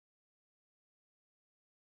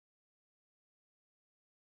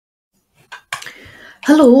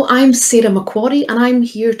Hello, I'm Sarah Macquarie and I'm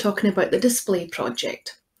here talking about the display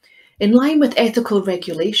project. In line with ethical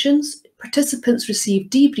regulations, participants receive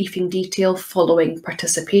debriefing detail following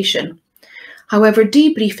participation. However,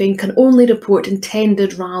 debriefing can only report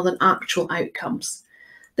intended rather than actual outcomes.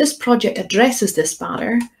 This project addresses this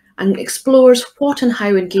barrier and explores what and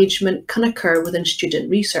how engagement can occur within student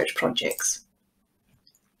research projects.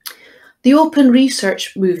 The open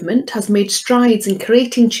research movement has made strides in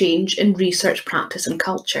creating change in research practice and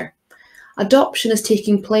culture. Adoption is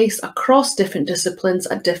taking place across different disciplines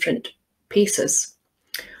at different paces.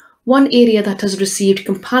 One area that has received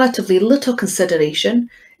comparatively little consideration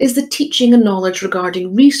is the teaching and knowledge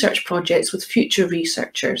regarding research projects with future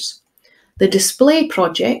researchers. The display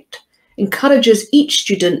project encourages each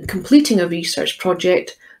student completing a research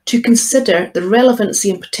project to consider the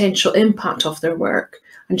relevancy and potential impact of their work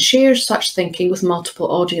and shares such thinking with multiple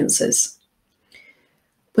audiences.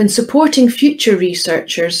 When supporting future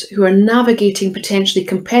researchers who are navigating potentially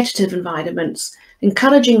competitive environments,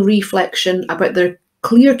 encouraging reflection about their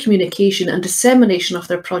clear communication and dissemination of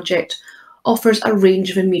their project offers a range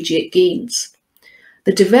of immediate gains.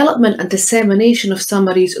 The development and dissemination of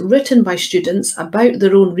summaries written by students about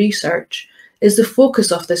their own research is the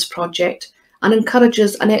focus of this project and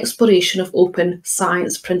encourages an exploration of open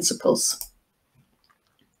science principles.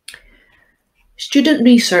 Student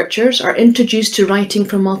researchers are introduced to writing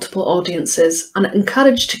for multiple audiences and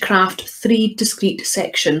encouraged to craft 3 discrete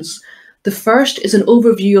sections. The first is an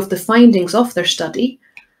overview of the findings of their study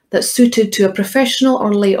that's suited to a professional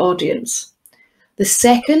or lay audience. The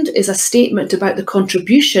second is a statement about the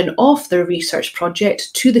contribution of their research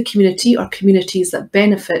project to the community or communities that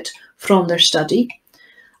benefit from their study.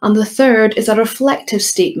 And the third is a reflective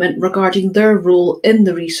statement regarding their role in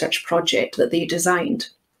the research project that they designed.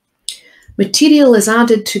 Material is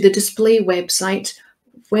added to the display website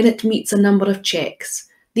when it meets a number of checks.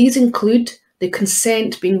 These include the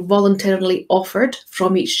consent being voluntarily offered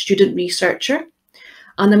from each student researcher,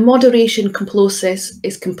 and the moderation process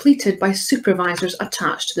is completed by supervisors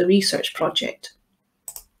attached to the research project.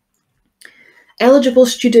 Eligible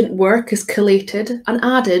student work is collated and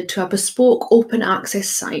added to a bespoke open access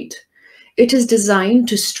site. It is designed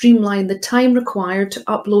to streamline the time required to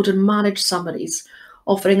upload and manage summaries,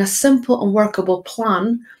 offering a simple and workable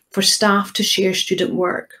plan for staff to share student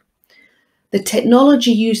work. The technology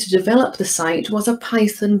used to develop the site was a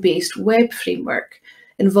Python-based web framework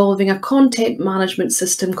involving a content management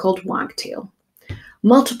system called Wagtail.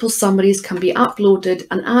 Multiple summaries can be uploaded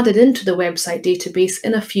and added into the website database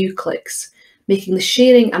in a few clicks, making the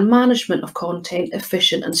sharing and management of content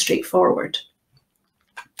efficient and straightforward.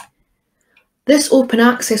 This open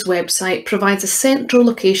access website provides a central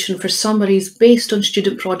location for summaries based on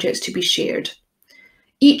student projects to be shared.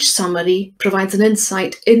 Each summary provides an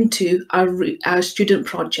insight into our student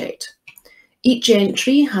project. Each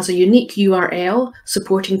entry has a unique URL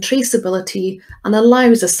supporting traceability and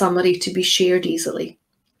allows a summary to be shared easily.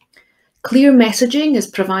 Clear messaging is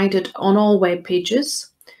provided on all web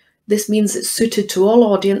pages. This means it's suited to all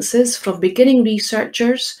audiences, from beginning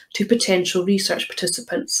researchers to potential research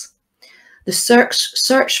participants. The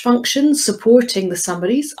search functions supporting the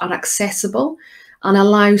summaries are accessible and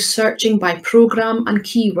allow searching by programme and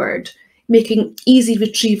keyword, making easy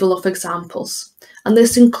retrieval of examples. And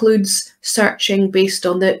this includes searching based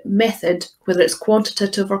on the method, whether it's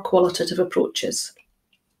quantitative or qualitative approaches.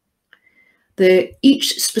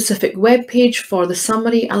 Each specific web page for the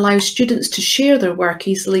summary allows students to share their work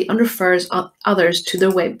easily and refers others to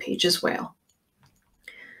their web page as well.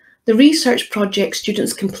 The research project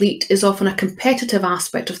students complete is often a competitive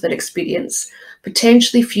aspect of their experience,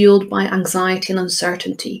 potentially fueled by anxiety and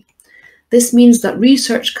uncertainty. This means that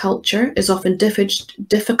research culture is often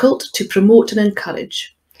difficult to promote and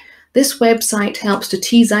encourage. This website helps to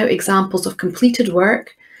tease out examples of completed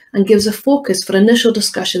work and gives a focus for initial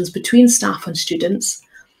discussions between staff and students,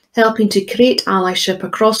 helping to create allyship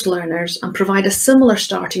across learners and provide a similar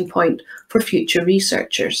starting point for future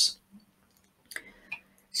researchers.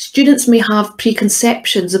 Students may have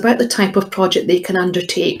preconceptions about the type of project they can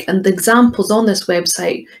undertake, and the examples on this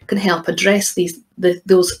website can help address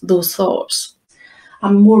those thoughts.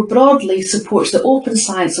 And more broadly supports the open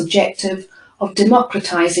science objective of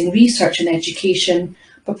democratising research and education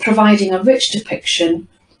by providing a rich depiction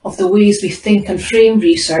of the ways we think and frame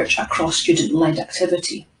research across student-led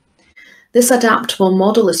activity. This adaptable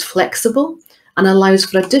model is flexible and allows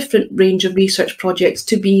for a different range of research projects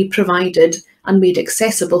to be provided and made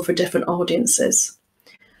accessible for different audiences.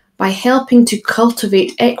 By helping to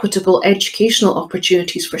cultivate equitable educational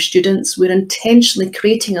opportunities for students, we're intentionally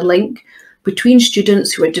creating a link between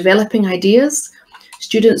students who are developing ideas,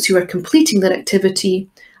 students who are completing their activity,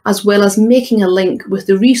 as well as making a link with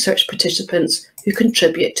the research participants who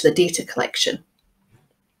contribute to the data collection.